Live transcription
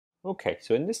Okay,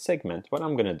 so in this segment, what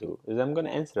I'm gonna do is I'm gonna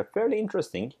answer a fairly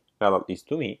interesting, well, at least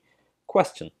to me,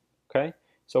 question. Okay,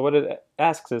 so what it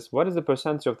asks is, what is the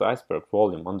percentage of the iceberg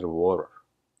volume underwater?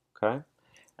 Okay,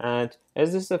 and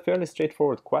as this is a fairly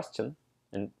straightforward question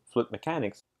in fluid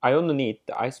mechanics, I only need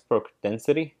the iceberg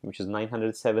density, which is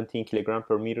 917 kilogram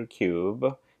per meter cube,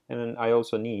 and then I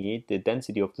also need the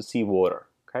density of the seawater.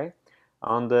 Okay,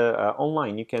 on the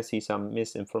online you can see some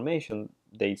misinformation.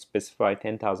 They specify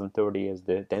 10,030 as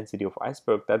the density of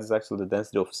iceberg. That is actually the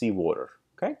density of seawater.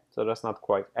 Okay, so that's not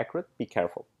quite accurate. Be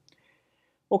careful.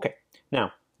 Okay,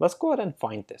 now let's go ahead and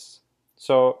find this.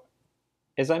 So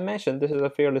as I mentioned, this is a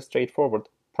fairly straightforward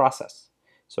process.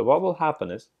 So what will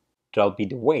happen is there'll be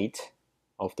the weight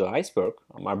of the iceberg.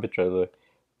 I'm arbitrarily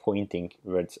pointing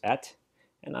where it's at,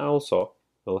 and I also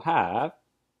will have,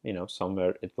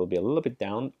 somewhere it will be a little bit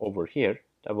down over here.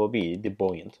 That will be the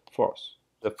buoyant force.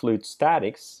 The fluid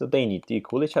statics, so they need to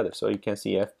equal each other. So you can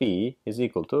see Fp is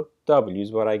equal to W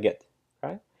is what I get.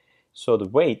 Okay. So the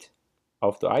weight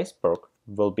of the iceberg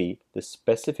will be the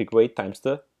specific weight times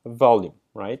the volume,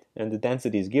 right? And the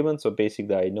density is given, so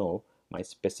basically I know my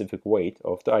specific weight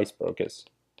of the iceberg is.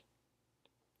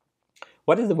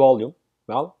 What is the volume?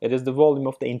 Well, it is the volume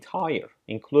of the entire,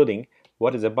 including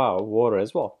what is above water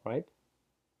as well, right?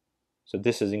 So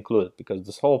this is included because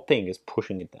this whole thing is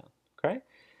pushing it down, okay?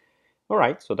 All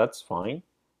right, so that's fine.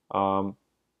 And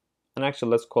actually,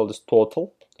 let's call this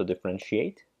total to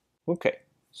differentiate. Okay,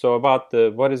 so about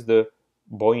what is the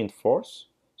buoyant force?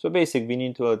 So basically, we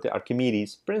need to look at the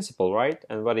Archimedes principle, right?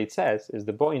 And what it says is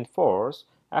the buoyant force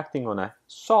acting on a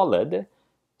solid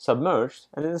submerged,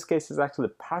 and in this case is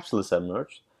actually partially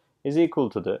submerged, is equal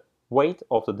to the weight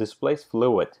of the displaced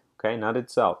fluid, okay? Not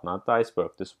itself, not the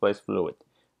iceberg, displaced fluid,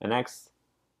 and acts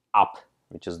up,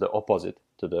 which is the opposite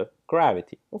to the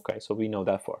gravity. Okay, so we know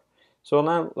that for. So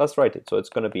now let's write it. So it's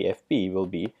going to be Fp will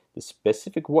be the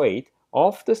specific weight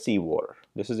of the seawater.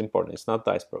 This is important. It's not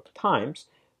the iceberg. Times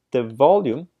the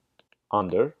volume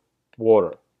under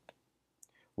water.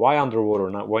 Why underwater?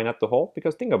 Why not the whole?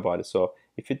 Because think about it. So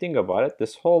if you think about it,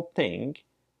 this whole thing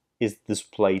is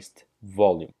displaced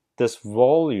volume. This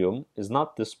volume is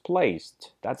not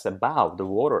displaced. That's above the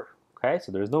water. Okay,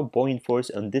 so there's no buoyant force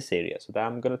in this area. So that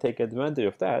I'm going to take advantage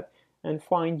of that and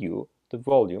find you the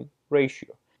volume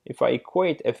ratio. If I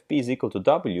equate Fp is equal to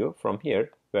W from here,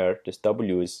 where this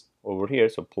W is over here,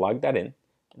 so plug that in,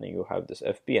 and then you have this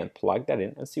Fp and plug that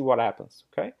in and see what happens.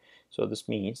 Okay, so this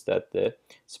means that the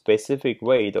specific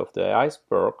weight of the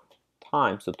iceberg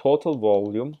times the total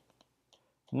volume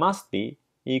must be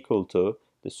equal to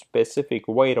the specific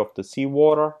weight of the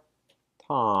seawater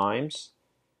times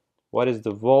what is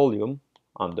the volume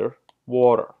under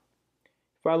water.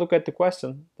 If I look at the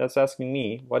question, that's asking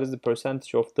me what is the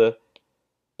percentage of the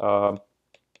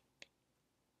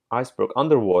iceberg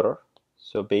underwater.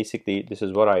 So basically this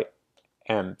is what I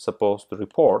am supposed to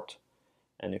report,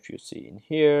 and if you see in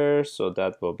here, so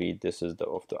that will be, this is the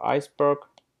of the iceberg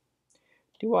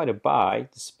divided by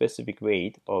the specific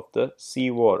weight of the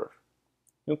seawater.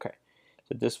 Okay,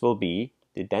 so this will be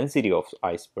the density of the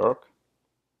iceberg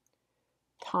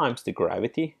times the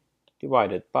gravity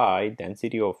divided by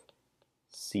density of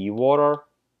seawater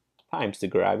times the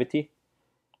gravity.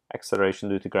 Acceleration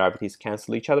due to gravities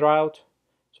cancel each other out.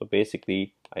 So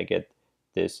basically I get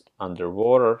this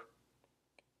underwater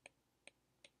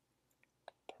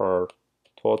per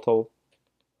total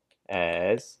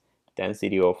as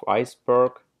density of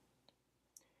iceberg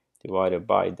divided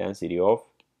by density of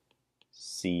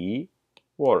sea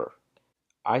water.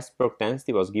 Iceberg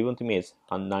density was given to me as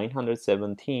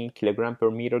 917 kilogram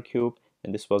per meter cube,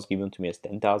 and this was given to me as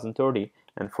 10,030.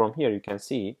 And from here you can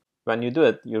see, when you do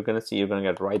it, you're gonna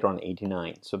get right around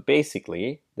 89. So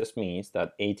basically this means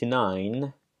that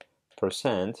 89%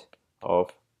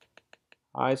 of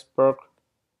iceberg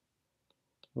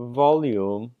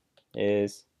volume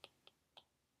is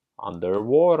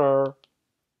underwater.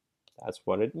 That's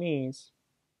what it means.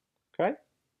 Okay.